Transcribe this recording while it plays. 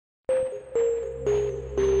Hey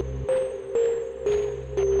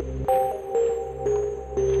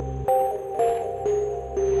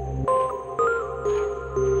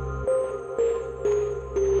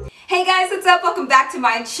guys, what's up? Welcome back to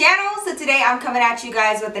my channel. So today I'm coming at you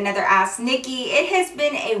guys with another Ask Nikki. It has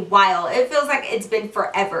been a while. It feels like it's been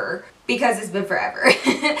forever because it's been forever.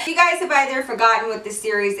 If you guys have either forgotten what this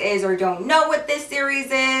series is or don't know what this series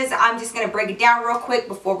is, I'm just going to break it down real quick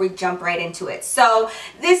before we jump right into it. So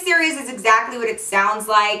this series is exactly what it sounds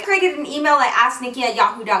like. I created an email at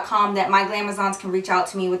asknikki@yahoo.com that my Glamazons can reach out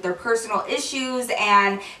to me with their personal issues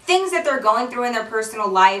and things that they're going through in their personal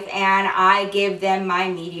life, and I give them my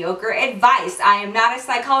mediocre advice. I am not a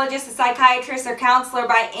psychologist, a psychiatrist, or counselor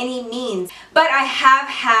by any means, but I have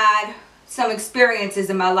had some experiences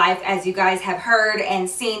in my life, as you guys have heard and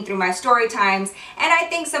seen through my story times, and I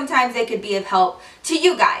think sometimes they could be of help to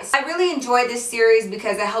you guys. I really enjoy this series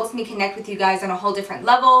because it helps me connect with you guys on a whole different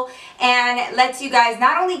level and lets you guys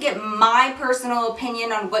not only get my personal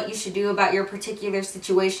opinion on what you should do about your particular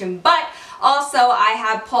situation, but also I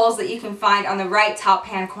have polls that you can find on the right top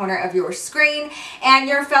hand corner of your screen, and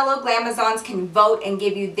your fellow Glamazons can vote and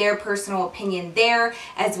give you their personal opinion there,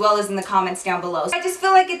 as well as in the comments down below. So I just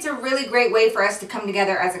feel like it's a really great way for us to come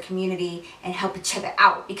together as a community and help each other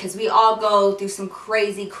out, because we all go through some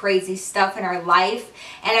crazy stuff in our life,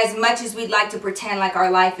 and as much as we'd like to pretend like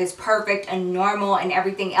our life is perfect and normal and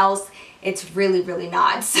everything else, it's really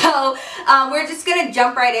not. So we're just gonna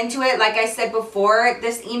jump right into it. Like I said before,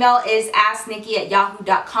 this email is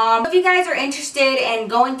asknikki@yahoo.com. If you guys are interested in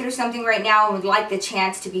going through something right now and would like the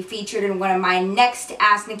chance to be featured in one of my next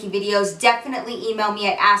Ask Nikki videos, definitely email me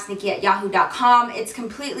at asknikki@yahoo.com. It's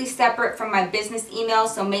completely separate from my business email,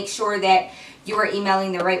 so make sure that you are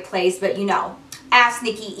emailing the right place. But you know, Ask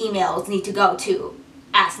Nikki emails need to go to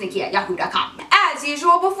asknikki@yahoo.com. As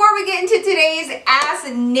usual, before we get into today's Ask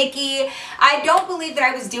Nikki, I don't believe that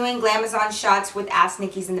I was doing Glamazon shots with Ask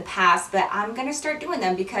Nikki's in the past, but I'm gonna start doing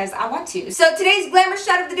them because I want to. So today's glamour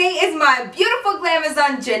shot of the day is my beautiful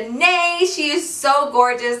Glamazon Janae. She is so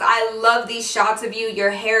gorgeous. I love these shots of you. Your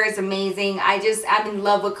hair is amazing. I'm in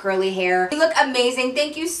love with curly hair. You look amazing.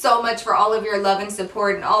 Thank you so much for all of your love and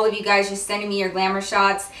support, and all of you guys just sending me your glamour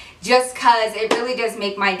shots, just cause it really does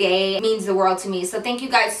make my day. It means the world to me. So thank you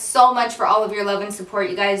guys so much for all of your love and support.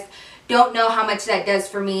 You guys don't know how much that does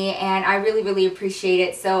for me, and I really appreciate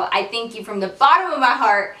it. So I thank you from the bottom of my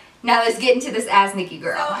heart. Now let's get into this Ask Nikki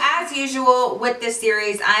girl. So as usual with this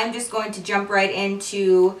series, I'm just going to jump right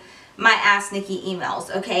into my Ask Nikki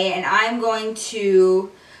emails, okay? And I'm going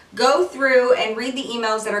to go through and read the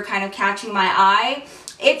emails that are kind of catching my eye.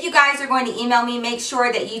 If you guys are going to email me, make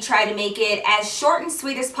sure that you try to make it as short and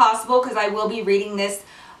sweet as possible, because I will be reading this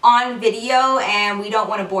on video and we don't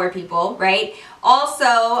want to bore people, right?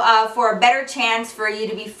 Also, for a better chance for you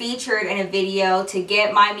to be featured in a video to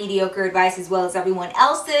get my mediocre advice as well as everyone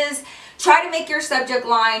else's, try to make your subject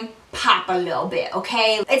line pop a little bit,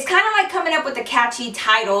 okay? It's kind of like coming up with a catchy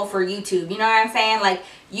title for YouTube, you know what I'm saying? Like,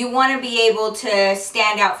 you want to be able to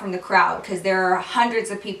stand out from the crowd, because there are hundreds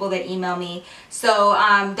of people that email me. So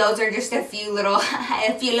those are just a few little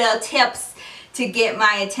tips to get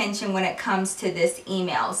my attention when it comes to this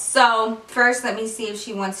email. So first, let me see if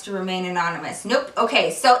she wants to remain anonymous. Nope.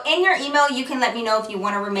 Okay, so in your email, you can let me know if you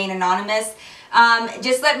want to remain anonymous.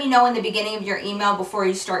 Just let me know in the beginning of your email before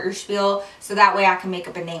you start your spiel, so that way I can make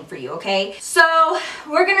up a name for you, okay? So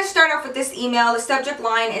we're gonna start off with this email. The subject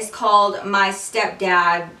line is called "My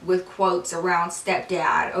Stepdad," with quotes around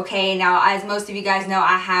stepdad, okay? Now, as most of you guys know,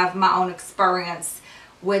 I have my own experience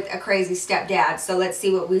with a crazy stepdad, so let's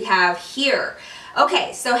see what we have here.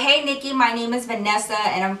 Okay, so hey Nikki, my name is Vanessa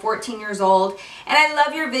and I'm 14 years old, and I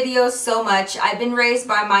love your videos so much. I've been raised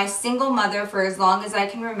by my single mother for as long as I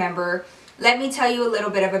can remember. Let me tell you a little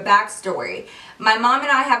bit of a backstory. My mom and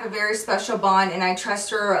I have a very special bond, and I trust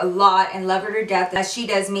her a lot and love her to death as she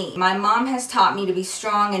does me. My mom has taught me to be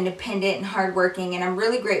strong, independent, and hardworking, and I'm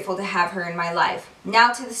really grateful to have her in my life.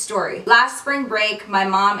 Now to the story. Last spring break, my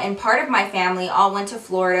mom and part of my family all went to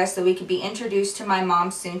Florida so we could be introduced to my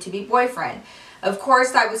mom's soon-to-be boyfriend. Of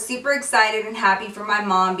course, I was super excited and happy for my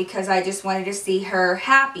mom because I just wanted to see her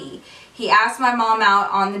happy. He asked my mom out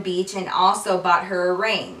on the beach and also bought her a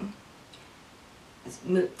ring.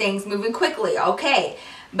 Things moving quickly, okay.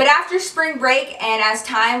 But after spring break and as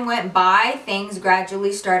time went by, things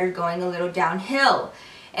gradually started going a little downhill.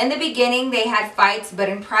 In the beginning, they had fights, but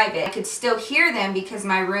in private. I could still hear them because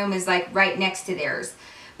my room is like right next to theirs.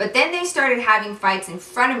 But then they started having fights in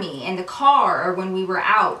front of me, in the car, or when we were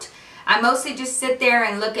out. I mostly just sit there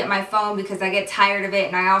and look at my phone because I get tired of it,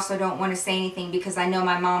 and I also don't want to say anything because I know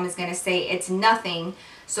my mom is going to say it's nothing,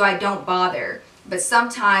 so I don't bother. But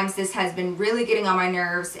sometimes this has been really getting on my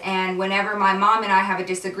nerves, and whenever my mom and I have a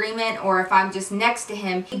disagreement, or if I'm just next to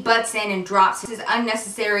him, he butts in and drops his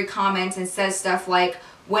unnecessary comments and says stuff like,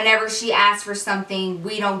 whenever she asks for something,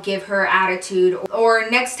 we don't give her attitude, or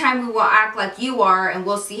next time we will act like you are and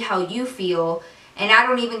we'll see how you feel. And I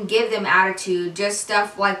don't even give them attitude, just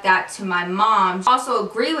stuff like that to my mom. I also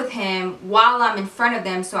agree with him while I'm in front of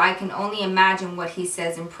them, so I can only imagine what he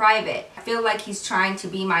says in private. I feel like he's trying to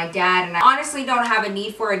be my dad, and I honestly don't have a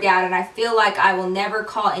need for a dad, and I feel like I will never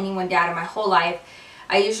call anyone dad in my whole life.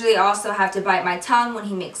 I usually also have to bite my tongue when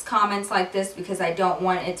he makes comments like this because I don't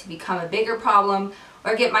want it to become a bigger problem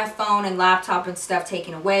or get my phone and laptop and stuff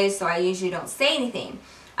taken away, so I usually don't say anything.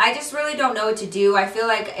 I just really don't know what to do. I feel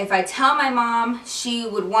like if I tell my mom, she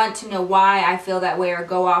would want to know why I feel that way or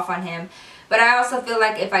go off on him. But I also feel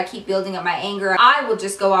like if I keep building up my anger, I will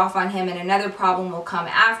just go off on him and another problem will come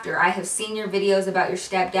after. I have seen your videos about your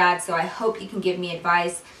stepdad, so I hope you can give me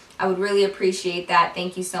advice. I would really appreciate that.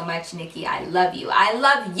 Thank you so much, Nikki. I love you. I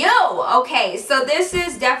love you. Okay, so this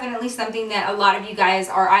is definitely something that a lot of you guys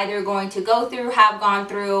are either going to go through, have gone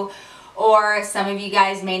through, or some of you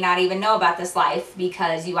guys may not even know about this life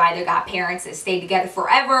because you either got parents that stayed together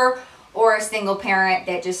forever or a single parent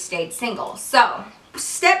that just stayed single. So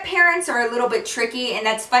step parents are a little bit tricky, and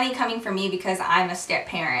that's funny coming from me because I'm a step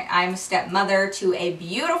parent. I'm a stepmother to a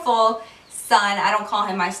beautiful son. I don't call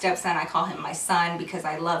him my stepson, I call him my son because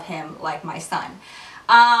I love him like my son.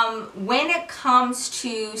 When it comes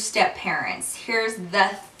to step parents, here's the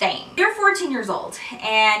thing. You're 14 years old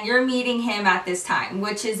and you're meeting him at this time,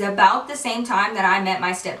 which is about the same time that I met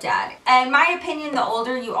my stepdad. In my opinion, the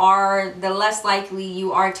older you are, the less likely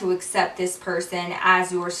you are to accept this person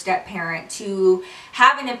as your step parent, to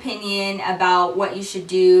have an opinion about what you should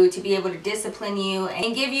do, to be able to discipline you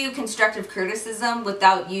and give you constructive criticism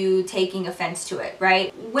without you taking offense to it,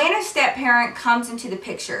 right? When a step parent comes into the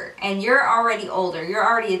picture and you're already older, you're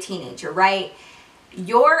already a teenager, right?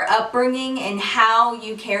 Your upbringing and how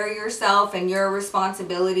you carry yourself and your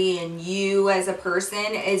responsibility and you as a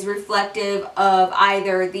person is reflective of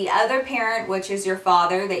either the other parent, which is your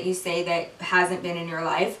father that you say that hasn't been in your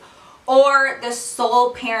life, or the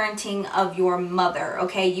sole parenting of your mother,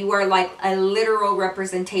 okay? You are like a literal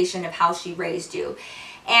representation of how she raised you.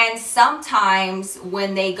 And sometimes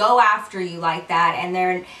when they go after you like that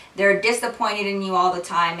and they're disappointed in you all the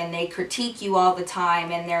time and they critique you all the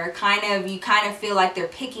time and you kind of feel like they're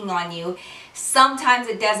picking on you, sometimes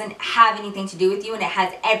it doesn't have anything to do with you and it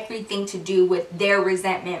has everything to do with their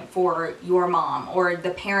resentment for your mom or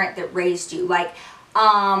the parent that raised you. Like,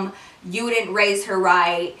 you didn't raise her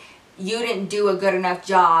right, you didn't do a good enough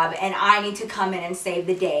job, and I need to come in and save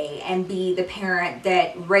the day and be the parent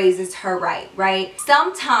that raises her right?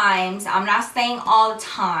 Sometimes, I'm not saying all the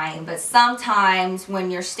time, but sometimes when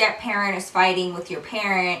your step parent is fighting with your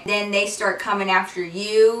parent, then they start coming after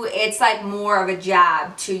you. It's like more of a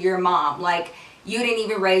jab to your mom. Like, you didn't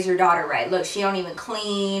even raise your daughter right. Look, she don't even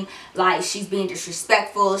clean. Like, she's being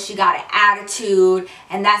disrespectful. She got an attitude.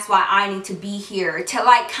 And that's why I need to be here. To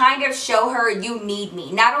like kind of show her you need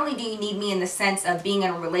me. Not only do you need me in the sense of being in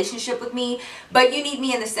a relationship with me, but you need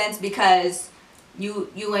me in the sense because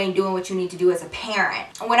you ain't doing what you need to do as a parent.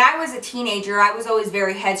 When I was a teenager, I was always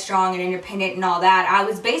very headstrong and independent and all that. I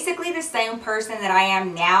was basically the same person that I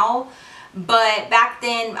am now. But back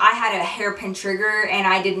then I had a hairpin trigger and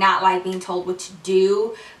I did not like being told what to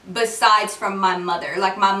do besides from my mother.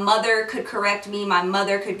 Like, my mother could correct me, my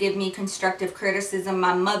mother could give me constructive criticism,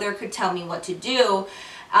 my mother could tell me what to do.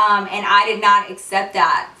 And I did not accept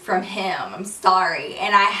that from him. I'm sorry.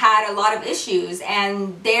 And I had a lot of issues,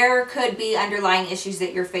 and there could be underlying issues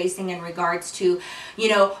that you're facing in regards to, you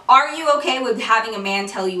know, are you okay with having a man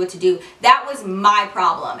tell you what to do? That was my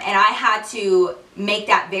problem, and I had to make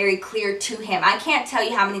that very clear to him. I can't tell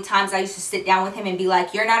you how many times I used to sit down with him and be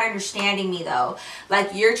like, you're not understanding me though. Like,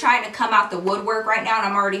 you're trying to come out the woodwork right now, and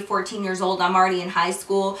I'm already 14 years old. I'm already in high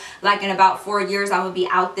school. Like, in about 4 years, I'm gonna be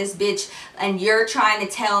out this bitch, and you're trying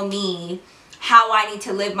to tell me how I need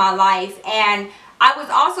to live my life. And I was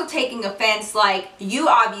also taking offense, like, you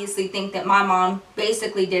obviously think that my mom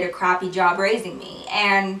basically did a crappy job raising me.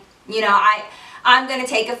 And, you know, I'm going to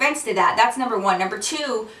take offense to that. That's number one. Number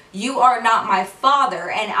two, you are not my father,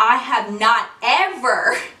 and I have not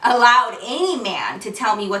ever allowed any man to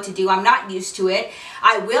tell me what to do. I'm not used to it.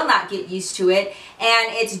 I will not get used to it,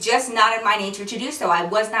 and it's just not in my nature to do so. I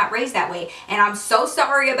was not raised that way, and I'm so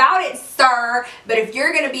sorry about it, sir. But if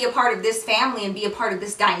you're going to be a part of this family and be a part of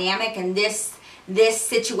this dynamic and this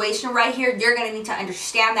situation right here, you're going to need to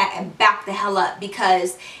understand that and back the hell up.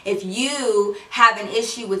 Because if you have an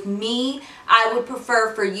issue with me, I would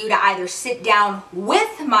prefer for you to either sit down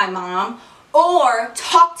with my mom or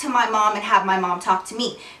talk to my mom and have my mom talk to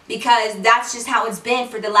me, because that's just how it's been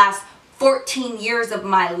for the last 14 years of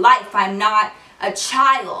my life. I'm not a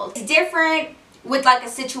child. It's different with like a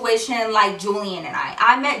situation like Julian and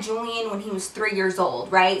I met Julian when he was 3 years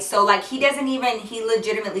old, right? So like he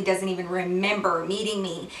legitimately doesn't even remember meeting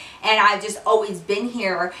me, and I've just always been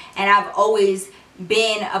here, and I've always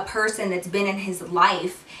been a person that's been in his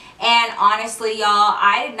life. And honestly, y'all,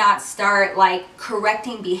 I did not start like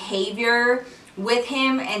correcting behavior with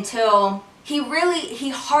him until he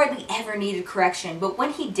hardly ever needed correction. But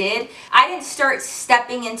when he did, I didn't start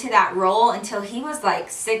stepping into that role until he was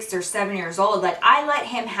like 6 or 7 years old. Like I let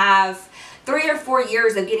him have 3 or 4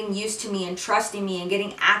 years of getting used to me and trusting me and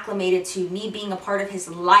getting acclimated to me being a part of his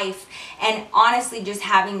life, and honestly just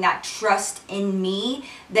having that trust in me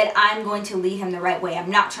that I'm going to lead him the right way. I'm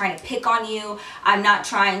not trying to pick on you. I'm not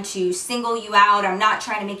trying to single you out. I'm not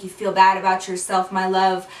trying to make you feel bad about yourself, my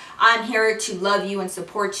love. I'm here to love you and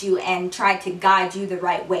support you and try to guide you the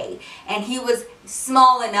right way. And he was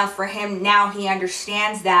small enough for him, now he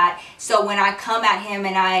understands that. So when I come at him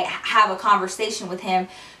and I have a conversation with him,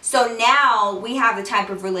 so now we have the type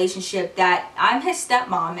of relationship that I'm his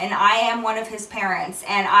stepmom and I am one of his parents,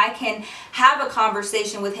 and I can have a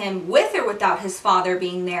conversation with him with or without his father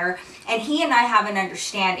being there, and he and I have an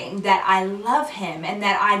understanding that I love him and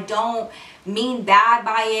that I don't mean bad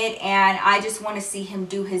by it, and I just want to see him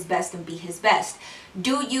do his best and be his best.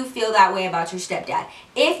 Do you feel that way about your stepdad?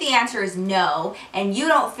 If the answer is no, and you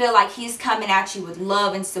don't feel like he's coming at you with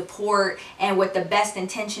love and support and with the best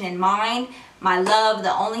intention in mind, my love,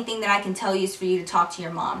 the only thing that I can tell you is for you to talk to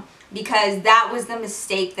your mom, because that was the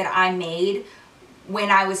mistake that I made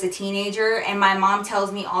when I was a teenager. And my mom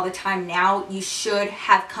tells me all the time now, you should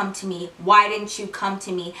have come to me. Why didn't you come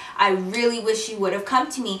to me? I really wish you would have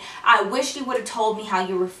come to me. I wish you would have told me how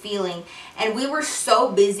you were feeling. And we were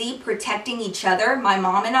so busy protecting each other, my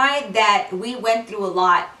mom and I, that we went through a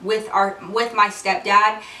lot with my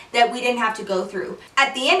stepdad that we didn't have to go through.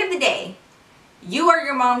 At the end of the day, you are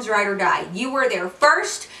your mom's ride or die. You were there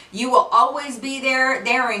first. You will always be there.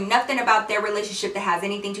 There ain't nothing about their relationship that has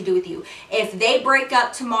anything to do with you. If they break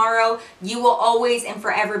up tomorrow, you will always and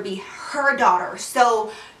forever be her daughter.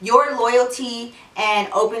 So your loyalty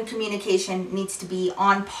and open communication needs to be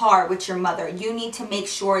on par with your mother. You need to make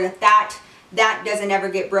sure that doesn't ever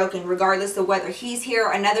get broken, regardless of whether he's here,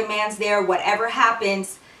 another man's there, whatever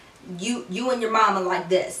happens. You and your mom are like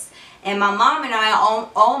this. And my mom and I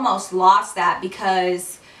almost lost that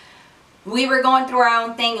because we were going through our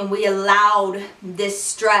own thing, and we allowed this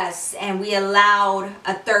stress and we allowed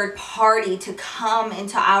a third party to come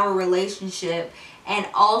into our relationship and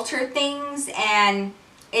alter things. And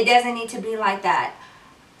it doesn't need to be like that.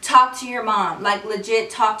 Talk to your mom, like legit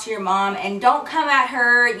talk to your mom, and don't come at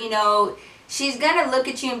her, you know. She's gonna look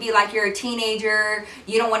at you and be like, you're a teenager,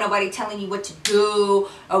 you don't want nobody telling you what to do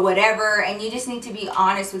or whatever, and you just need to be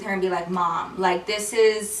honest with her and be like, Mom, like this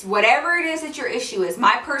is whatever it is that your issue is.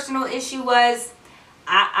 My personal issue was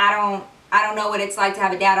I don't know what it's like to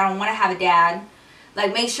have a dad. I don't want to have a dad.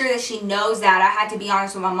 Like, make sure that she knows that. I had to be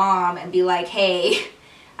honest with my mom and be like, hey,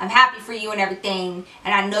 I'm happy for you and everything,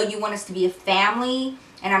 and I know you want us to be a family,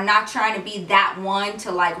 and I'm not trying to be that one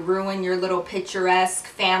to like ruin your little picturesque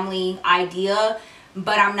family idea,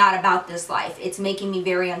 but I'm not about this life. It's making me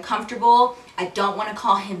very uncomfortable. I don't want to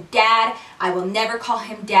call him dad. I will never call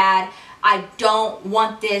him dad. I don't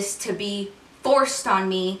want this to be forced on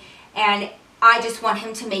me, and I just want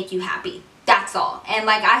him to make you happy. That's all. And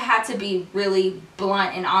like, I had to be really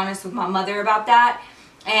blunt and honest with my mother about that.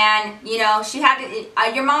 And you know, she had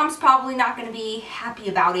to, your mom's probably not going to be happy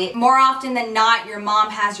about it. More often than not, your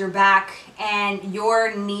mom has your back, and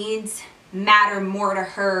your needs matter more to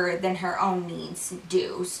her than her own needs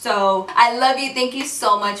do. So I love you. Thank you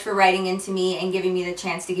so much for writing into me and giving me the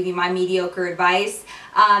chance to give you my mediocre advice.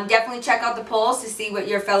 Definitely check out the polls to see what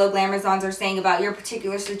your fellow Glamorizons are saying about your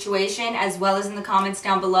particular situation, as well as in the comments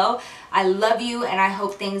down below. I love you, and I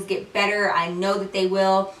hope things get better. I know that they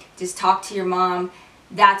will. Just talk to your mom.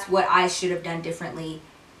 That's what I should have done differently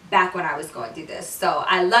back when I was going through this. So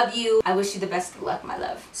I love you. I wish you the best of luck, my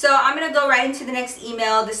love. So I'm going to go right into the next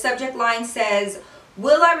email. The subject line says,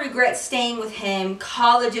 will I regret staying with him?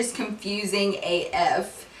 College is confusing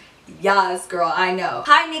AF. Yes, girl, I know.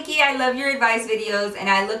 Hi, Nikki. I love your advice videos, and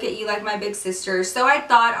I look at you like my big sister. So I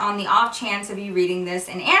thought, on the off chance of you reading this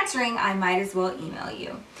and answering, I might as well email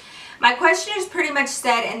you. My question is pretty much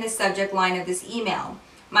said in the subject line of this email.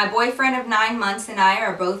 My boyfriend of 9 months and I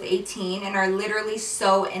are both 18 and are literally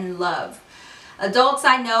so in love. Adults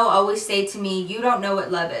I know always say to me, you don't know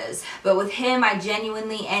what love is. But with him, I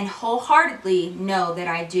genuinely and wholeheartedly know that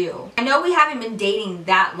I do. I know we haven't been dating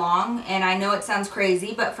that long, and I know it sounds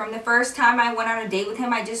crazy, but from the first time I went on a date with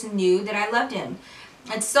him, I just knew that I loved him.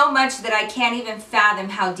 It's so much that I can't even fathom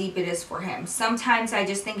how deep it is for him. Sometimes I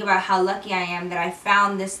just think about how lucky I am that I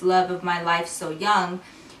found this love of my life so young.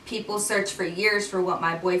 People search for years for what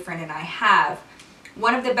my boyfriend and I have.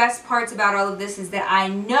 One of the best parts about all of this is that I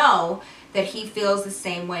know that he feels the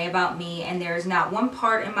same way about me, and there is not one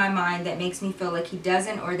part in my mind that makes me feel like he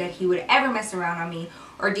doesn't, or that he would ever mess around on me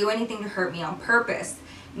or do anything to hurt me on purpose.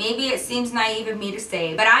 Maybe it seems naive of me to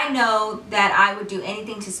say, but I know that I would do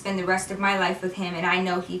anything to spend the rest of my life with him, and I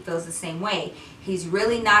know he feels the same way. He's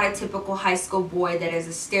really not a typical high school boy that is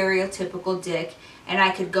a stereotypical dick, and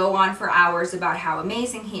I could go on for hours about how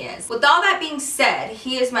amazing he is. With all that being said,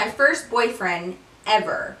 he is my first boyfriend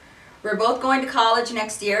ever. We're both going to college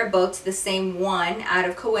next year, both to the same one out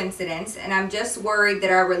of coincidence, and I'm just worried that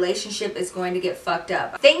our relationship is going to get fucked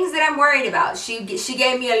up. Things that I'm worried about. She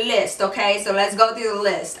gave me a list, okay? So let's go through the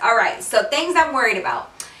list. Alright, so things I'm worried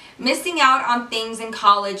about. Missing out on things in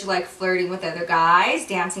college like flirting with other guys,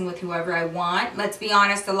 dancing with whoever I want. Let's be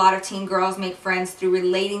honest, a lot of teen girls make friends through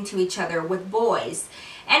relating to each other with boys,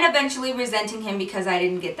 and eventually resenting him because I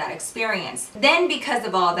didn't get that experience. Then because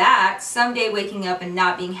of all that, someday waking up and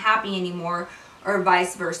not being happy anymore, or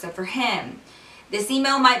vice versa for him. This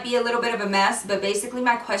email might be a little bit of a mess, but basically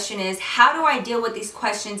my question is, how do I deal with these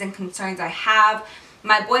questions and concerns I have?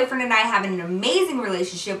 My boyfriend and I have an amazing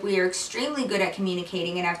relationship. We are extremely good at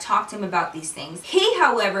communicating, and I've talked to him about these things. He,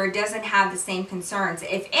 however, doesn't have the same concerns,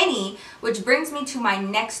 if any, which brings me to my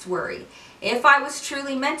next worry. If I was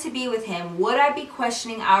truly meant to be with him, would I be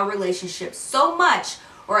questioning our relationship so much,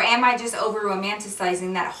 or am I just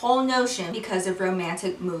over-romanticizing that whole notion because of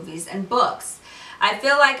romantic movies and books? I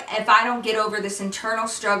feel like if I don't get over this internal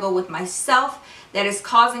struggle with myself that is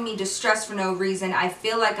causing me distress for no reason, I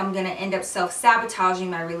feel like I'm going to end up self-sabotaging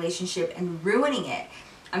my relationship and ruining it.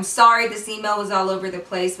 I'm sorry this email was all over the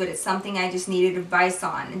place, but it's something I just needed advice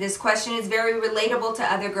on. And this question is very relatable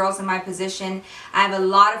to other girls in my position. I have a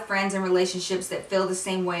lot of friends in relationships that feel the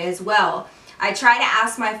same way as well. I try to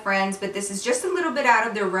ask my friends, but this is just a little bit out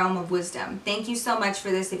of their realm of wisdom. Thank you so much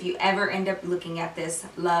for this. If you ever end up looking at this,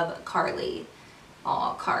 love, Carly.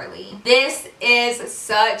 Aw, Carly. This is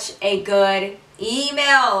such a good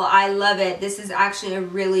email. I love it. This is actually a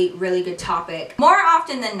really, really good topic. More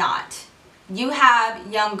often than not, you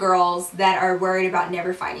have young girls that are worried about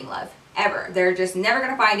never finding love. Ever. They're just never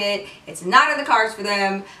gonna find it. It's not in the cards for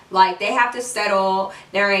them. Like, they have to settle.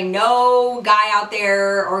 There ain't no guy out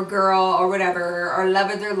there or girl or whatever or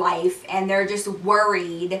love of their life, and they're just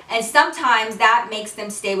worried. And sometimes that makes them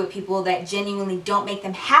stay with people that genuinely don't make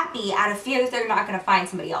them happy out of fear that they're not gonna find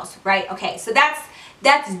somebody else, right? Okay, so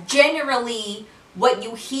that's generally what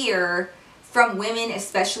you hear from women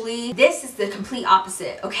especially. This is the complete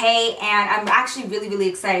opposite, okay? And I'm actually really, really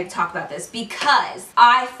excited to talk about this because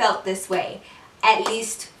I felt this way at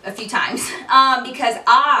least a few times because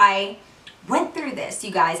I went through this,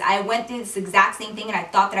 you guys. I went through this exact same thing, and I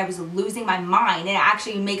thought that I was losing my mind, and it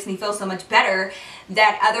actually makes me feel so much better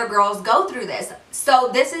that other girls go through this. So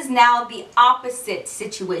this is now the opposite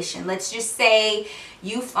situation. Let's just say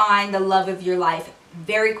you find the love of your life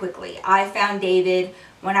very quickly. I found David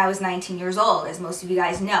when I was 19 years old, as most of you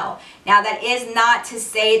guys know. Now, that is not to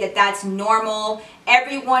say that that's normal.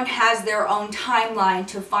 Everyone has their own timeline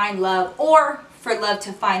to find love, or for love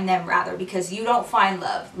to find them, rather, because you don't find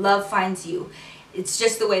love. Love finds you. It's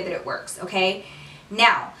just the way that it works, okay?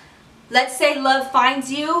 Now, let's say love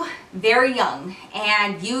finds you very young,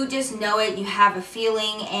 and you just know it, you have a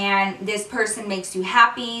feeling, and this person makes you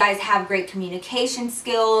happy. You guys have great communication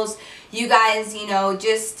skills. You guys, you know,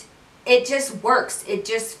 it just works. It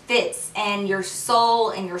just fits, and your soul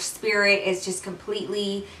and your spirit is just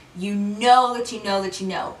completely, you know that you know that you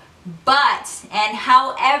know. But, and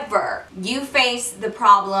however, you face the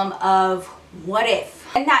problem of what if?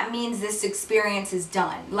 And that means this experience is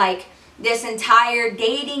done. Like, this entire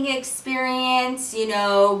dating experience, you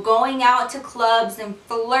know, going out to clubs and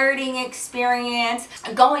flirting experience,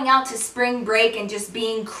 going out to spring break and just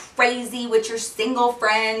being crazy with your single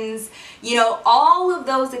friends, you know, all of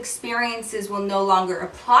those experiences will no longer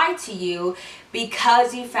apply to you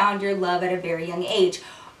because you found your love at a very young age.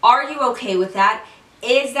 Are you okay with that?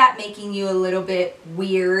 Is that making you a little bit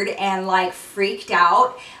weird and like freaked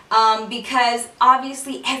out? Because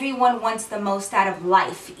obviously everyone wants the most out of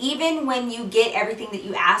life. Even when you get everything that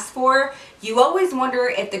you ask for, you always wonder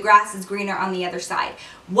if the grass is greener on the other side.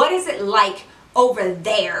 What is it like over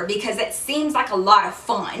there? Because it seems like a lot of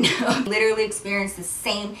fun. Literally experienced the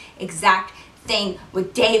same exact thing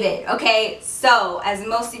with David, okay? So, as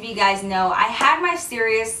most of you guys know, I had my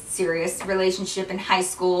serious relationship in high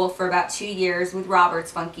school for about 2 years with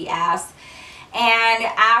Robert's funky ass. And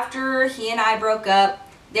after he and I broke up,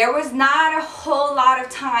 there was not a whole lot of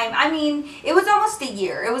time. I mean, it was almost a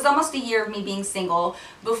year. It was almost a year of me being single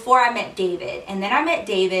before I met David. And then I met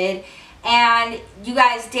David, and you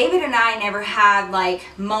guys, David and I never had like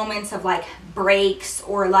moments of like breaks,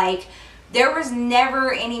 or like there was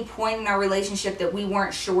never any point in our relationship that we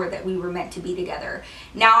weren't sure that we were meant to be together.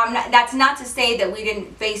 Now, that's not to say that we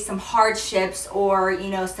didn't face some hardships or, you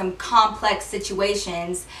know, some complex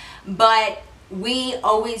situations, but we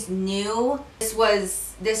always knew this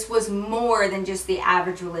was more than just the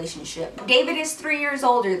average relationship. David is 3 years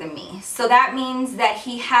older than me, so that means that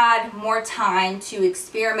he had more time to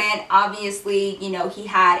experiment. Obviously, you know, he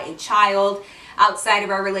had a child outside of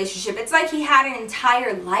our relationship. It's like he had an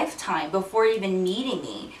entire lifetime before even meeting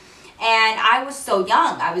me. And I was so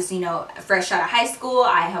young. I was, you know, fresh out of high school.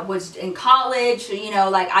 I was in college, you know,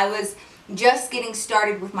 like I was just getting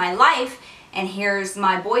started with my life. And here's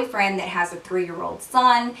my boyfriend that has a 3-year-old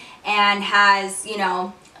son and has, you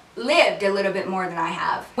know, lived a little bit more than I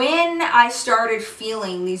have. When I started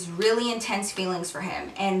feeling these really intense feelings for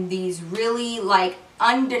him and these really like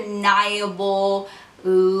undeniable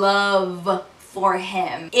love for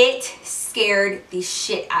him, it scared the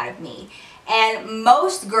shit out of me. And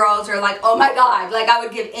most girls are like, oh my God, like I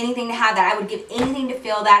would give anything to have that. I would give anything to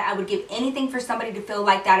feel that. I would give anything for somebody to feel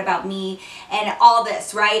like that about me and all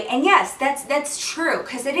this, right? And yes, that's true,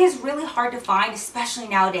 because it is really hard to find, especially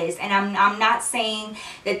nowadays. And I'm not saying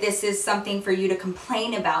that this is something for you to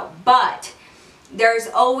complain about, but there's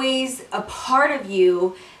always a part of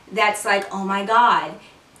you that's like, oh my God,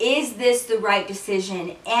 is this the right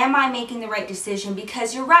decision? Am I making the right decision?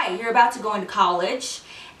 Because you're right, you're about to go into college.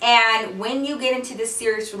 And when you get into this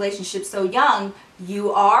serious relationship so young,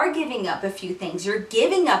 you are giving up a few things. You're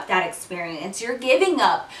giving up that experience. You're giving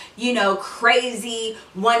up, you know, crazy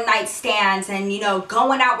one-night stands and, you know,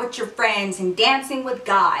 going out with your friends and dancing with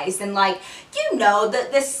guys and, like, you know,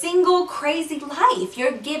 the single crazy life.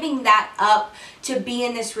 You're giving that up to be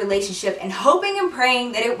in this relationship and hoping and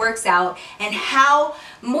praying that it works out. And how,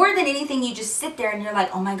 more than anything, you just sit there and you're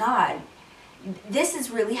like, oh my God, this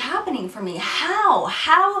is really happening for me. How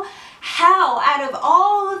out of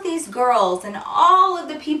all of these girls and all of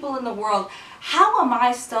the people in the world, how am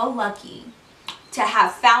I so lucky to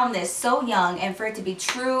have found this so young and for it to be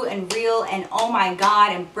true and real and oh my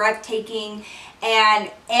God and breathtaking?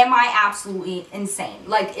 And am I absolutely insane?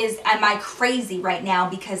 Like, am I crazy right now?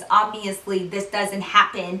 Because obviously this doesn't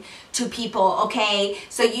happen to people, okay?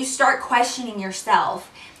 So you start questioning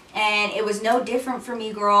yourself. And it was no different for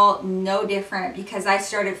me, girl, no different, because I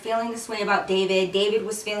started feeling this way about David. David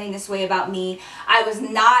was feeling this way about me. I was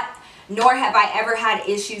not, nor have I ever had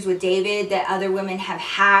issues with David that other women have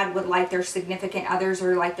had with like their significant others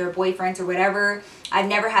or like their boyfriends or whatever. I've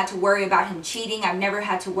never had to worry about him cheating. I've never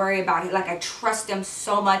had to worry about it. Like, I trust him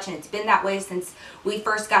so much, and it's been that way since we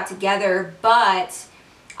first got together. But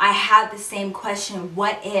I had the same question,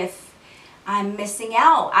 what if I'm missing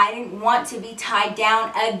out? I didn't want to be tied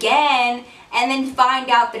down again and then find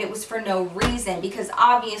out that it was for no reason, because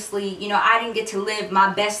obviously, you know, I didn't get to live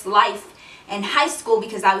my best life in high school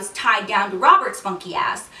because I was tied down to Robert's funky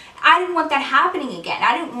ass. I didn't want that happening again.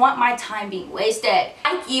 I didn't want my time being wasted.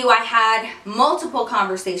 Like you, I had multiple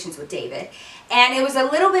conversations with David, and it was a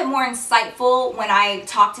little bit more insightful when I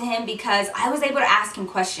talked to him because I was able to ask him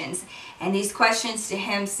questions. And these questions to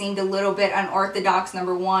him seemed a little bit unorthodox,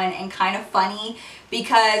 number one, and kind of funny,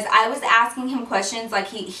 because I was asking him questions like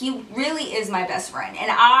he really is my best friend.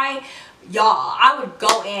 And I would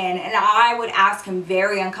go in and I would ask him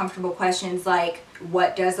very uncomfortable questions like,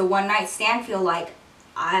 what does a one-night stand feel like?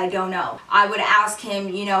 I don't know. I would ask him,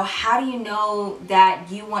 you know, how do you know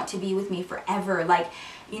that you want to be with me forever? Like,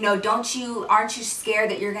 you know, aren't you scared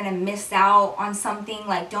that you're gonna miss out on something?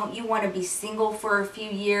 Like, don't you want to be single for a few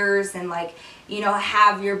years and, like, you know,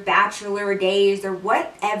 have your bachelor days or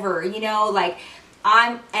whatever, you know? Like,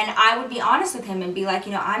 and I would be honest with him and be like,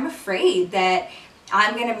 you know, I'm afraid that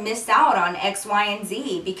I'm gonna miss out on X, Y, and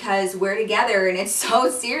Z because we're together and it's so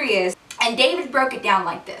serious. And David broke it down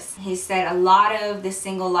like this. He said a lot of the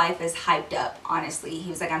single life is hyped up, honestly.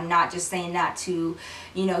 He was like, I'm not just saying that to,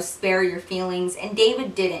 you know, spare your feelings. And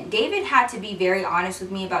David didn't. David had to be very honest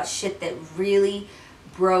with me about shit that really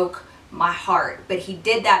broke my heart. But he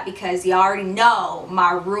did that because he already know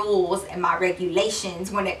my rules and my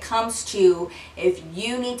regulations when it comes to, if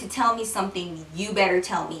you need to tell me something, you better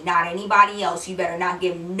tell me, not anybody else. You better not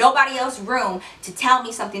give nobody else room to tell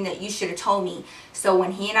me something that you should have told me. So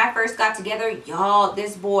when he and I first got together, y'all,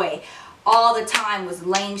 this boy, all the time was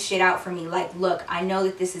laying shit out for me. Like, look, I know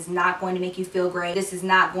that this is not going to make you feel great. This is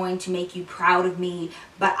not going to make you proud of me,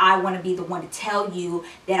 but I want to be the one to tell you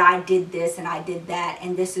that I did this and I did that,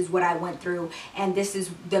 and this is what I went through, and this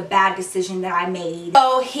is the bad decision that I made.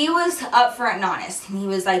 So he was upfront and honest. And he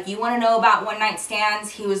was like, you want to know about one night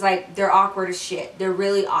stands? He was like, they're awkward as shit. They're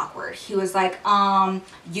really awkward. He was like,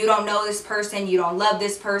 you don't know this person. You don't love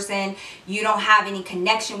this person. You don't have any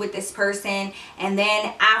connection with this person. And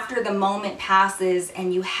then after the moment passes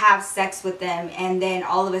and you have sex with them, and then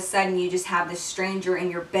all of a sudden you just have this stranger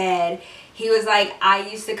in your bed, he was like, I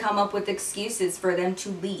used to come up with excuses for them to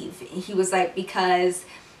leave. He was like, because,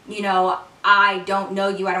 you know, I don't know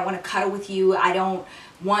you, I don't want to cuddle with you, I don't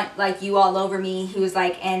want like you all over me. He was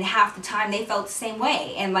like, and half the time they felt the same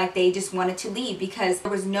way, and like they just wanted to leave because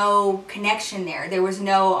there was no connection there. There was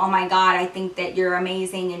no, oh my God, I think that you're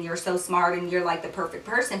amazing and you're so smart and you're like the perfect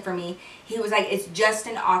person for me. He was like, it's just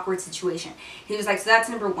an awkward situation. He was like, so that's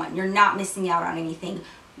number one. You're not missing out on anything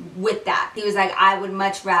with that. He was like, I would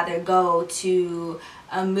much rather go to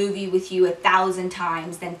a movie with you 1,000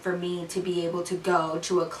 times than for me to be able to go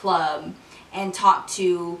to a club and talk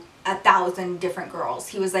to 1,000 different girls.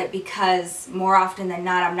 He was like, because more often than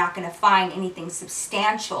not, I'm not going to find anything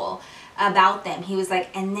substantial about them. He was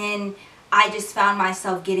like, and then I just found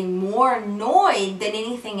myself getting more annoyed than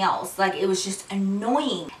anything else. Like, it was just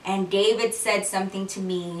annoying. And David said something to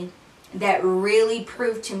me that really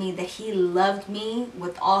proved to me that he loved me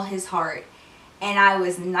with all his heart. And I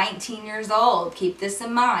was 19 years old, keep this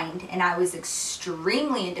in mind, and I was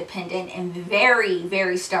extremely independent and very,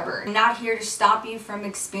 very stubborn. I'm not here to stop you from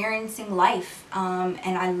experiencing life,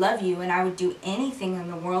 and I love you, and I would do anything in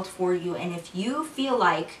the world for you. And if you feel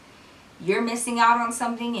like you're missing out on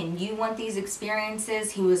something and you want these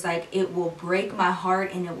experiences, he was like, it will break my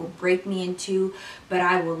heart and it will break me in two, but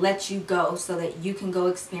I will let you go so that you can go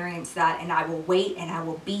experience that, and I will wait and I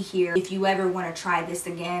will be here if you ever want to try this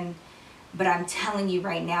again. But I'm telling you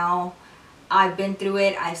right now, I've been through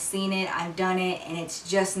it, I've seen it, I've done it, and it's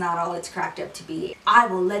just not all it's cracked up to be. I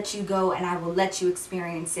will let you go and I will let you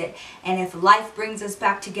experience it. And if life brings us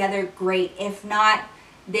back together, great. If not,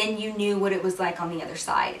 then you knew what it was like on the other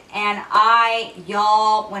side. And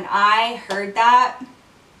y'all, when I heard that,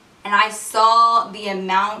 and I saw the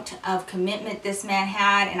amount of commitment this man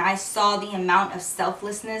had, and I saw the amount of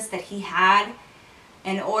selflessness that he had,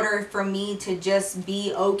 in order for me to just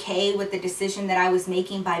be okay with the decision that I was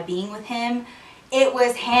making by being with him, it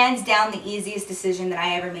was hands down the easiest decision that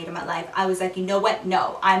I ever made in my life. I was like, you know what?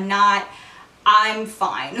 No, I'm not. I'm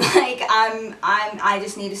fine. Like, I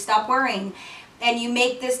just need to stop worrying. And you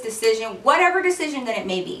make this decision, whatever decision that it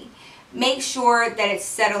may be, make sure that it's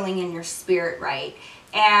settling in your spirit, right?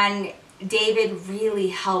 And David really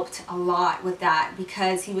helped a lot with that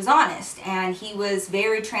because he was honest and he was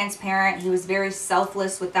very transparent. He was very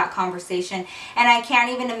selfless with that conversation. And I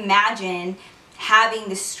can't even imagine having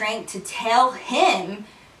the strength to tell him,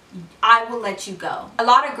 I will let you go. A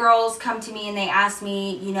lot of girls come to me and they ask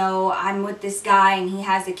me, you know, I'm with this guy and he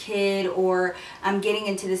has a kid, or I'm getting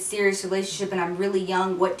into this serious relationship and I'm really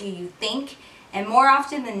young. What do you think? And more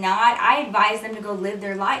often than not, I advise them to go live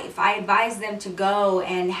their life. I advise them to go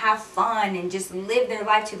and have fun and just live their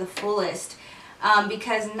life to the fullest.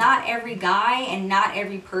 Because not every guy and not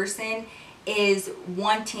every person is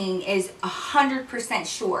 100%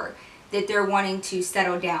 sure that they're wanting to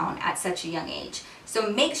settle down at such a young age. So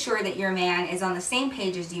make sure that your man is on the same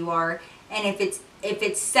page as you are, and if it's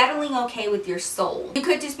settling okay with your soul. You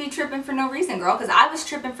could just be tripping for no reason, girl, because I was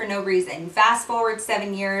tripping for no reason. Fast forward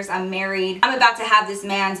 7 years, I'm married. I'm about to have this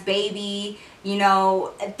man's baby. You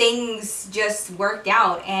know, things just worked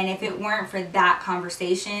out. And if it weren't for that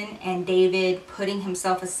conversation and David putting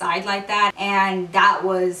himself aside like that, and that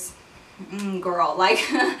was, girl, like,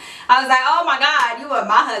 I was like, oh my God, you are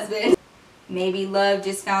my husband. Maybe love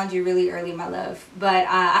just found you really early, my love. But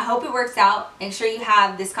I hope it works out. Make sure you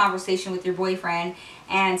have this conversation with your boyfriend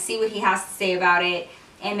and see what he has to say about it.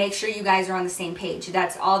 And make sure you guys are on the same page.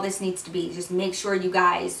 That's all this needs to be. Just make sure you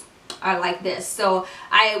guys are like this. So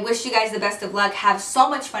I wish you guys the best of luck. Have so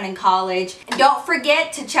much fun in college. And don't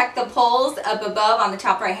forget to check the polls up above on the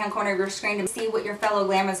top right hand corner of your screen to see what your fellow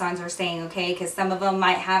Glamazons are saying, okay? Because some of them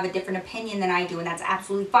might have a different opinion than I do, and that's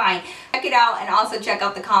absolutely fine. Check it out and also check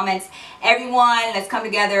out the comments. Everyone, let's come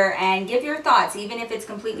together and give your thoughts, even if it's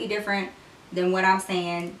completely different than what I'm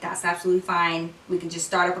saying. That's absolutely fine. We can just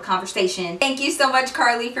start up a conversation. Thank you so much,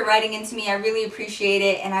 Carly, for writing into me. I really appreciate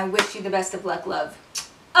it, and I wish you the best of luck, love.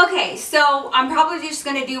 Okay, so I'm probably just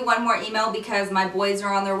going to do one more email because my boys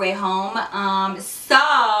are on their way home.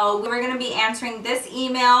 So we're going to be answering this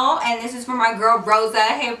email, and this is from my girl Rosa.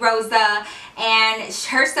 Hey Rosa. and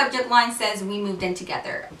her subject line says, "We moved in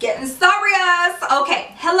together." Getting serious.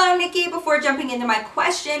 Okay, hello Nikki. Before jumping into my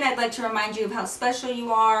question, I'd like to remind you of how special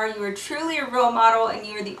you are. You are truly a role model, and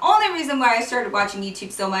you are the only reason why I started watching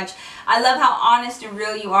YouTube so much. I love how honest and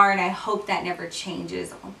real you are, and I hope that never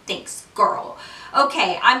changes. Oh, thanks, girl.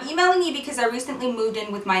 Okay, I'm emailing you because I recently moved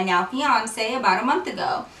in with my now fiance about a month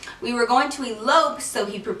ago. We were going to elope, so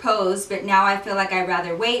he proposed, but now I feel like I'd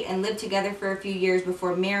rather wait and live together for a few years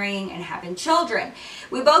before marrying and having children.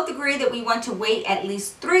 We both agree that we want to wait at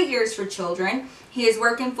least 3 years for children. He is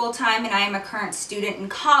working full-time and I am a current student in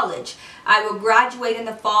college. I will graduate in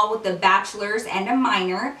the fall with a bachelor's and a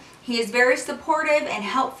minor. He is very supportive and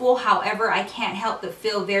helpful, however, I can't help but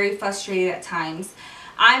feel very frustrated at times.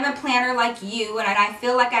 I'm a planner like you, and I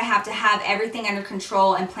feel like I have to have everything under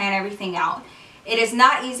control and plan everything out. It is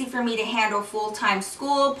not easy for me to handle full-time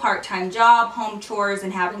school, part-time job, home chores,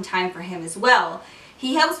 and having time for him as well.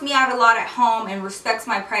 He helps me out a lot at home and respects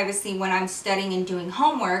my privacy when I'm studying and doing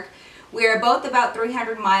homework. We are both about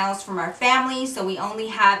 300 miles from our family, so we only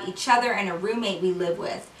have each other and a roommate we live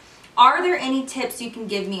with. Are there any tips you can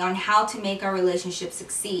give me on how to make our relationship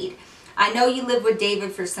succeed? I know you lived with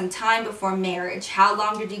David for some time before marriage. How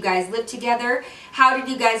long did you guys live together? How did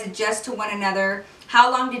you guys adjust to one another?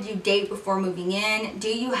 How long did you date before moving in? Do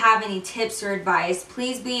you have any tips or advice?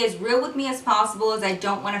 Please be as real with me as possible, as I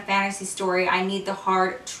don't want a fantasy story. I need the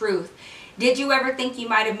hard truth. Did you ever think you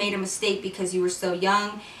might have made a mistake because you were so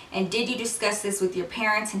young? And did you discuss this with your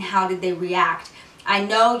parents, and how did they react? I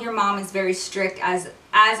know your mom is very strict, as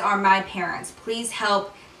are my parents. Please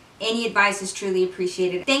help. Any advice is truly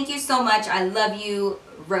appreciated. Thank you so much. I love you,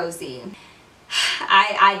 Rosie.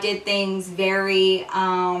 I did things very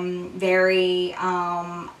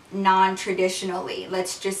non-traditionally.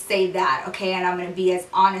 Let's just say that, okay? And I'm going to be as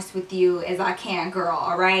honest with you as I can, girl,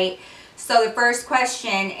 all right? So the first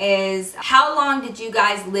question is, how long did you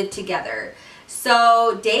guys live together?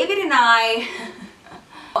 So David and I...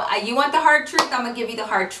 You want the hard truth? I'm going to give you the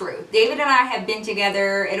hard truth. David and I have been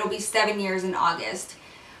together, it'll be 7 years in August.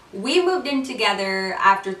 We moved in together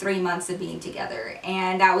after 3 months of being together,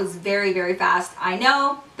 and that was very, very fast. I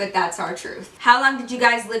know, but that's our truth. How long did you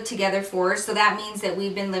guys live together for? So that means that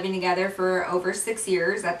we've been living together for over 6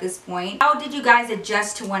 years at this point. How did you guys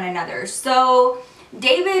adjust to one another? So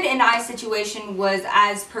David and I's situation was,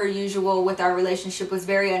 as per usual with our relationship, was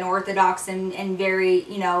very unorthodox and very,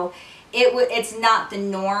 you know, it's not the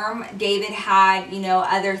norm. David had, you know,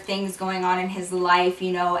 other things going on in his life,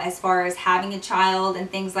 you know, as far as having a child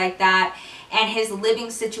and things like that, and his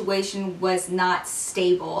living situation was not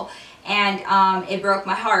stable, and it broke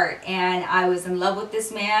my heart. And I was in love with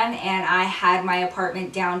this man, and I had my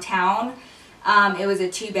apartment downtown. It was a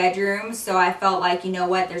 2-bedroom, so I felt like, you know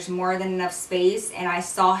what, there's more than enough space, and I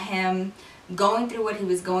saw him going through what he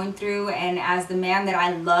was going through, and as the man that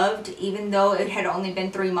I loved, even though it had only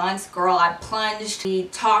been 3 months, girl, I plunged. We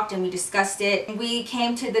talked and we discussed it, and we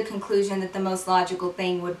came to the conclusion that the most logical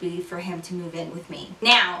thing would be for him to move in with me.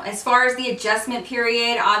 Now, as far as the adjustment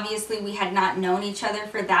period, obviously we had not known each other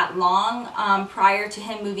for that long prior to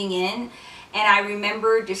him moving in. And I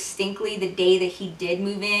remember distinctly the day that he did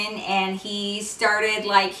move in, and he started,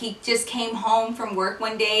 like, he just came home from work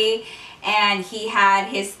one day and he had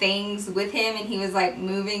his things with him, and he was like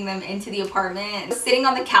moving them into the apartment. Sitting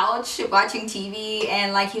on the couch watching TV,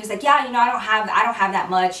 and like he was like, yeah, you know, I don't have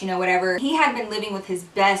that much, you know, whatever. He had been living with his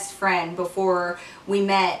best friend before we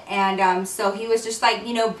met, and so he was just like,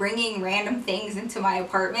 you know, bringing random things into my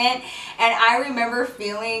apartment. And I remember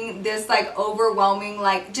feeling this like overwhelming,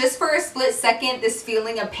 like just for a split second, this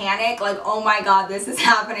feeling of panic, like, oh my god, this is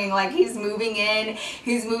happening. Like, he's moving in,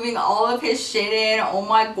 he's moving all of his shit in, oh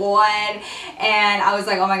my god. And I was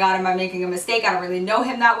like, oh my god, am I making a mistake? I don't really know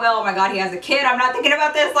him that well. Oh my god, he has a kid, I'm not thinking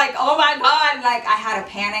about this. Like, oh my god. Like, I had a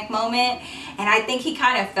panic moment, and I think he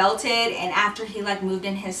kind of felt it. And after he like moved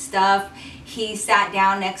in his stuff, he sat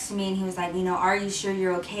down next to me and he was like, you know, are you sure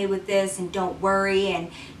you're okay with this? And don't worry,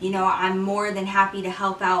 and you know, I'm more than happy to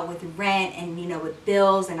help out with rent and, you know, with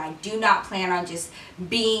bills, and I do not plan on just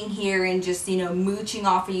being here and just, you know, mooching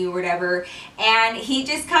off of you or whatever. And he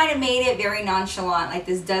just kind of made it very nonchalant, like,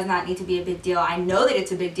 this does not need to be a big deal. I know that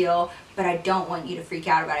it's a big deal, but I don't want you to freak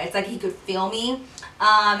out about it. It's like he could feel me.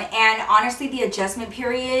 And honestly, the adjustment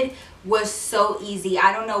period was so easy.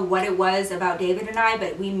 I don't know what it was about David and I,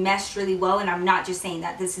 but we meshed really well. And I'm not just saying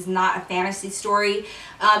that. This is not a fantasy story.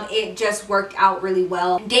 It just worked out really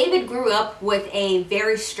well. David grew up with a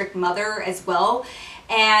very strict mother as well.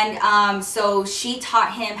 And so she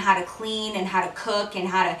taught him how to clean and how to cook and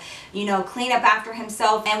how to, you know, clean up after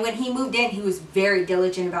himself. And when he moved in, he was very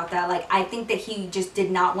diligent about that. Like, I think that he just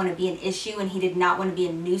did not want to be an issue, and he did not want to be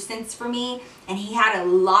a nuisance for me, and he had a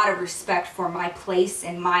lot of respect for my place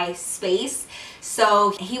and my space.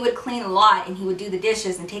 So he would clean a lot, and he would do the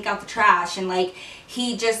dishes and take out the trash, and like,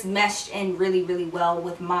 he just meshed in really, really well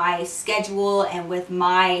with my schedule and with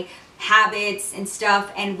my habits and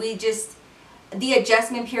stuff. And we just, the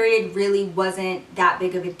adjustment period really wasn't that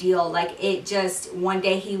big of a deal. Like, it just, one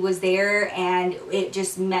day he was there and it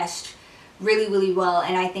just meshed really, really well.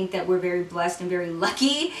 And I think that we're very blessed and very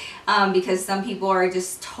lucky, because some people are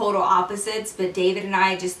just total opposites, but David and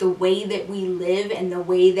I, just the way that we live and the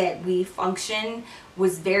way that we function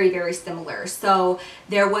was very, very similar. So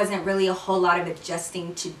there wasn't really a whole lot of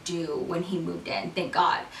adjusting to do when he moved in, thank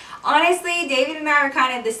God. Honestly, David and I are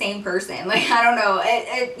kind of the same person. Like, I don't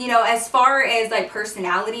know, you know, as far as like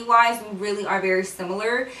personality wise, we really are very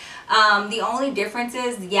similar. The only difference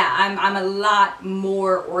is, yeah, I'm a lot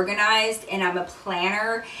more organized, and I'm a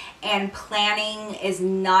planner, and planning is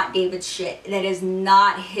not David's shit. That is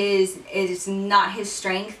not his, it is not his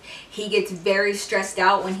strength. He gets very stressed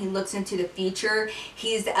out when he looks into the future.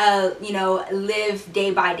 He's a, you know, live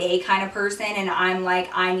day by day kind of person, and I'm like,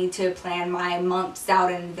 I need to plan my months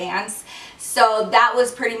out in advance. So that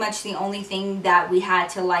was pretty much the only thing that we had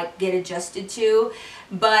to like get adjusted to.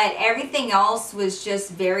 But everything else was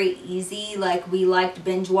just very easy. Like, we liked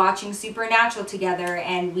binge watching Supernatural together,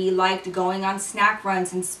 and we liked going on snack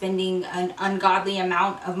runs and spending an ungodly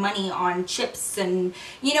amount of money on chips. And,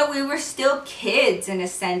 you know, we were still kids in a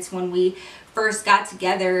sense when we first got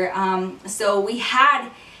together. So we had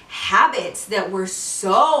habits that were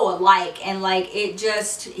so alike, and like, it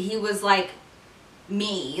just, he was like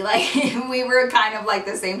me, like we were kind of like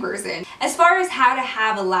the same person. As far as how to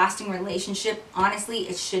have a lasting relationship, honestly,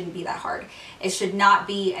 it shouldn't be that hard. It should not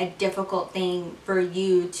be a difficult thing for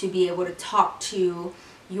you to be able to talk to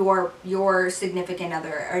your significant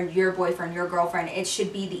other or your boyfriend, your girlfriend. It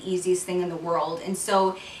should be the easiest thing in the world. And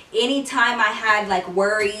so anytime I had like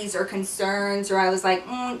worries or concerns, or I was like,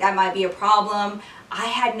 that might be a problem, I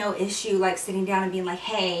had no issue like sitting down and being like,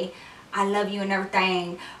 hey, I love you and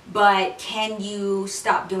everything, but can you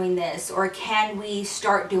stop doing this, or can we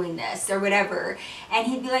start doing this, or whatever? And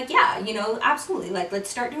he'd be like, yeah, you know, absolutely, like, let's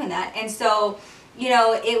start doing that. And so, you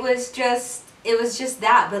know, it was just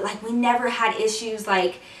that. But like, we never had issues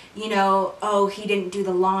like, you know, oh, he didn't do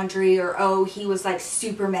the laundry, or oh, he was like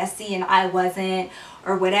super messy and I wasn't,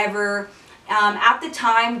 or whatever. At the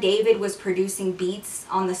time, David was producing beats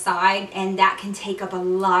on the side, and that can take up a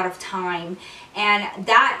lot of time. And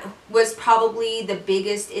that was probably the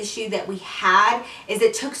biggest issue that we had, is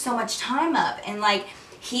it took so much time up. And like,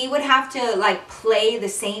 he would have to like play the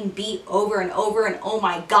same beat over and over, and oh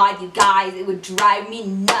my God, you guys, it would drive me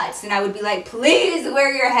nuts. And I would be like, please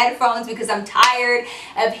wear your headphones, because I'm tired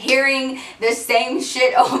of hearing the same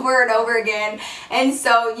shit over and over again. And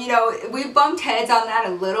so, you know, we bumped heads on that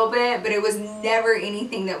a little bit, but it was never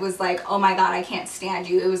anything that was like, oh my God, I can't stand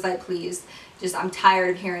you. It was like, please, just, I'm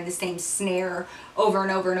tired of hearing the same snare over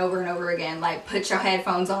and over and over and over again. Like, put your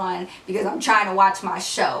headphones on, because I'm trying to watch my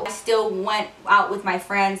show. I still went out with my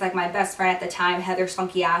friends, like my best friend at the time, Heather's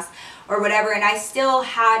funky ass, or whatever, and I still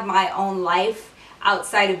had my own life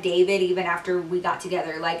outside of David even after we got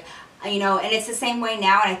together. Like, you know, and it's the same way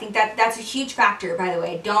now, and I think that that's a huge factor, by the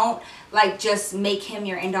way. Don't like just make him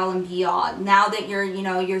your end all and be all. Now that you're, you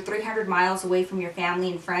know, you're 300 miles away from your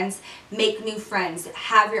family and friends, make new friends,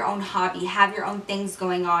 have your own hobby, have your own things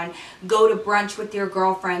going on, go to brunch with your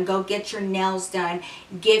girlfriend, go get your nails done,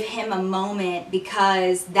 give him a moment,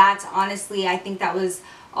 because that's honestly, I think that was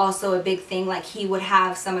also a big thing. Like, he would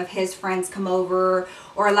have some of his friends come over,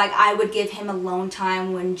 or like I would give him alone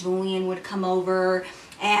time when Julian would come over.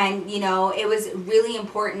 And, you know, it was really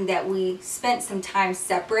important that we spent some time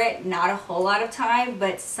separate, not a whole lot of time,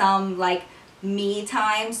 but some like me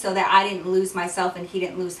time, so that I didn't lose myself and he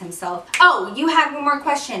didn't lose himself. Oh, you had one more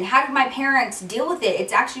question. How did my parents deal with it?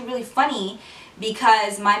 It's actually really funny,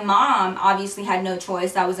 because my mom obviously had no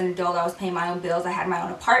choice. I was an adult, I was paying my own bills, I had my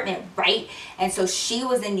own apartment, right? And so she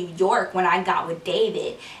was in New York when I got with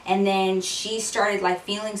David, and then she started like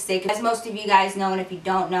feeling sick. As most of you guys know, and if you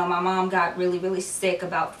don't know, my mom got really, really sick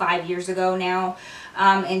about 5 years ago now,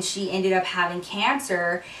 and she ended up having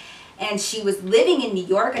cancer. And she was living in New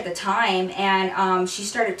York at the time, and she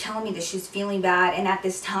started telling me that she was feeling bad. And at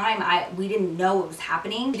this time, we didn't know what was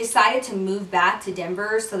happening. We decided to move back to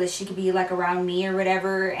Denver so that she could be like around me or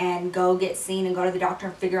whatever, and go get seen and go to the doctor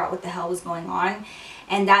and figure out what the hell was going on.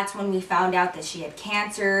 And that's when we found out that she had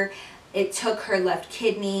cancer. it took her left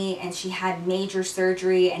kidney and she had major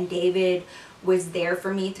surgery, and David was there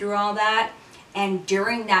for me through all that. And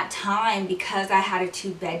during that time, because I had a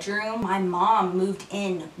 2-bedroom, my mom moved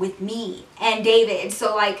in with me and David.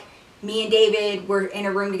 So like, me and David were in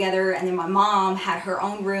a room together, and then my mom had her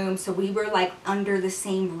own room. So we were like under the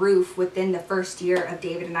same roof within the first year of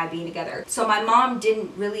David and I being together. So my mom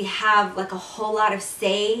didn't really have like a whole lot of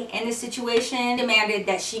say in the situation. Demanded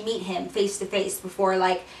that she meet him face to face before,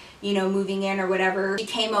 like, you know, moving in or whatever. She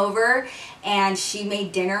came over and she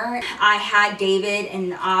made dinner. I had David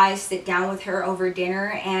and I sit down with her over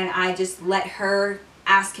dinner, and I just let her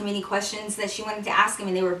ask him any questions that she wanted to ask him,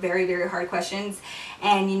 and they were very, very hard questions.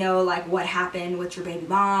 And, you know, like, what happened with your baby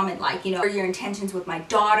mom, and like, you know, what are your intentions with my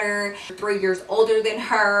daughter, 3 years older than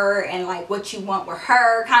her, and like what you want with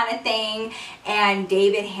her, kind of thing. And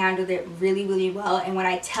David handled it really, really well. And when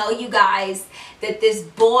I tell you guys that this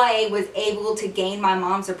boy was able to gain my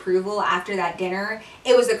mom's approval after that dinner,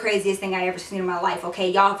 it was the craziest thing I ever seen in my life. Okay,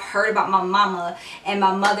 y'all have heard about my mama, and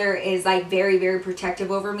my mother is like very, very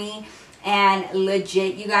protective over me. And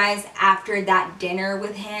legit, you guys, after that dinner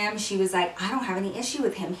with him, she was like, I don't have any issue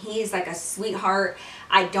with him. He's like a sweetheart.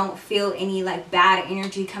 I don't feel any like bad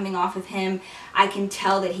energy coming off of him. I can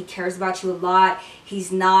tell that he cares about you a lot.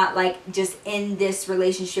 He's not like just in this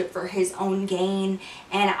relationship for his own gain.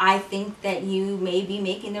 And I think that you may be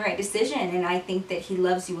making the right decision. And I think that he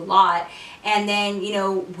loves you a lot. And then, you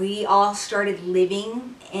know, we all started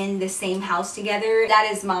living in the same house together. That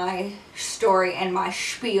is my story and my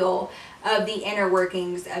spiel of the inner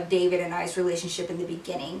workings of David and I's relationship in the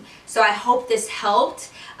beginning. So I hope this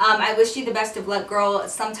helped. I wish you the best of luck, girl.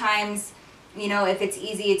 Sometimes, you know, if it's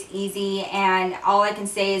easy, it's easy. And all I can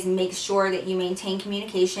say is make sure that you maintain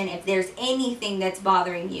communication. If there's anything that's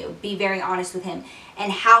bothering you, be very honest with him.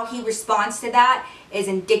 And how he responds to that is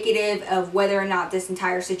indicative of whether or not this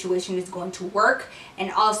entire situation is going to work.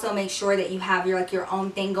 And also make sure that you have your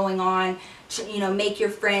own thing going on. You know, make your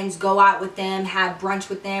friends, go out with them, have brunch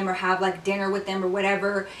with them, or have like dinner with them or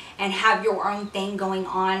whatever, and have your own thing going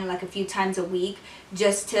on like a few times a week,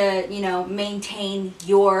 just to, you know, maintain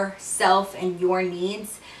yourself and your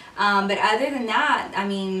needs. But other than that, I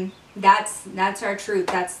mean, that's our truth.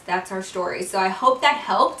 That's our story. So I hope that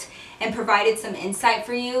helped and provided some insight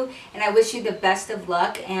for you, and I wish you the best of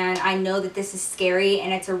luck. And I know that this is scary,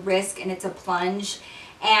 and it's a risk, and it's a plunge,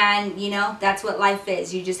 and you know, that's what life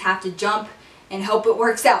is. You just have to jump and hope it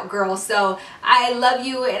works out, girl. So I love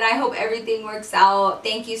you, and I hope everything works out.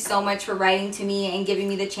 Thank you so much for writing to me and giving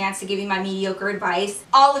me the chance to give you my mediocre advice.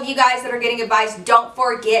 All of you guys that are getting advice, don't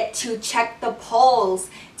forget to check the polls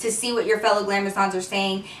to see what your fellow Glamazons are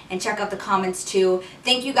saying, and check out the comments too.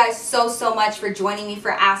 Thank you guys so much for joining me for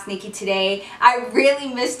Ask Nikki today. I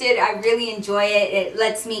really missed it. I really enjoy it. It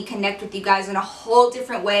lets me connect with you guys in a whole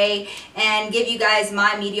different way and give you guys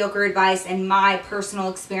my mediocre advice and my personal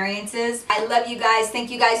experiences. I love you guys. Thank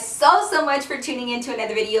you guys so much for tuning in to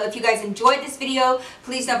another video. If you guys enjoyed this video,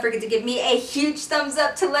 please don't forget to give me a huge thumbs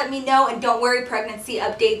up to let me know. And don't worry, pregnancy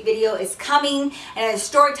update video is coming, and a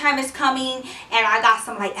story time is coming, and I got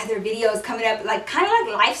some like other videos coming up, like kind of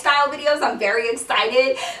like lifestyle videos. I'm very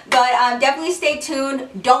excited, but definitely stay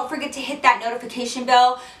tuned. Don't forget to hit that notification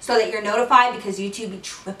bell so that you're notified, because YouTube be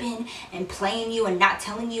tripping and playing you and not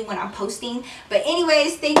telling you when I'm posting. But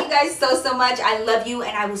anyways, thank you guys so much. I love you,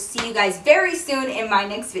 and I will see you guys very soon in my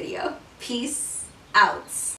next video. Peace out.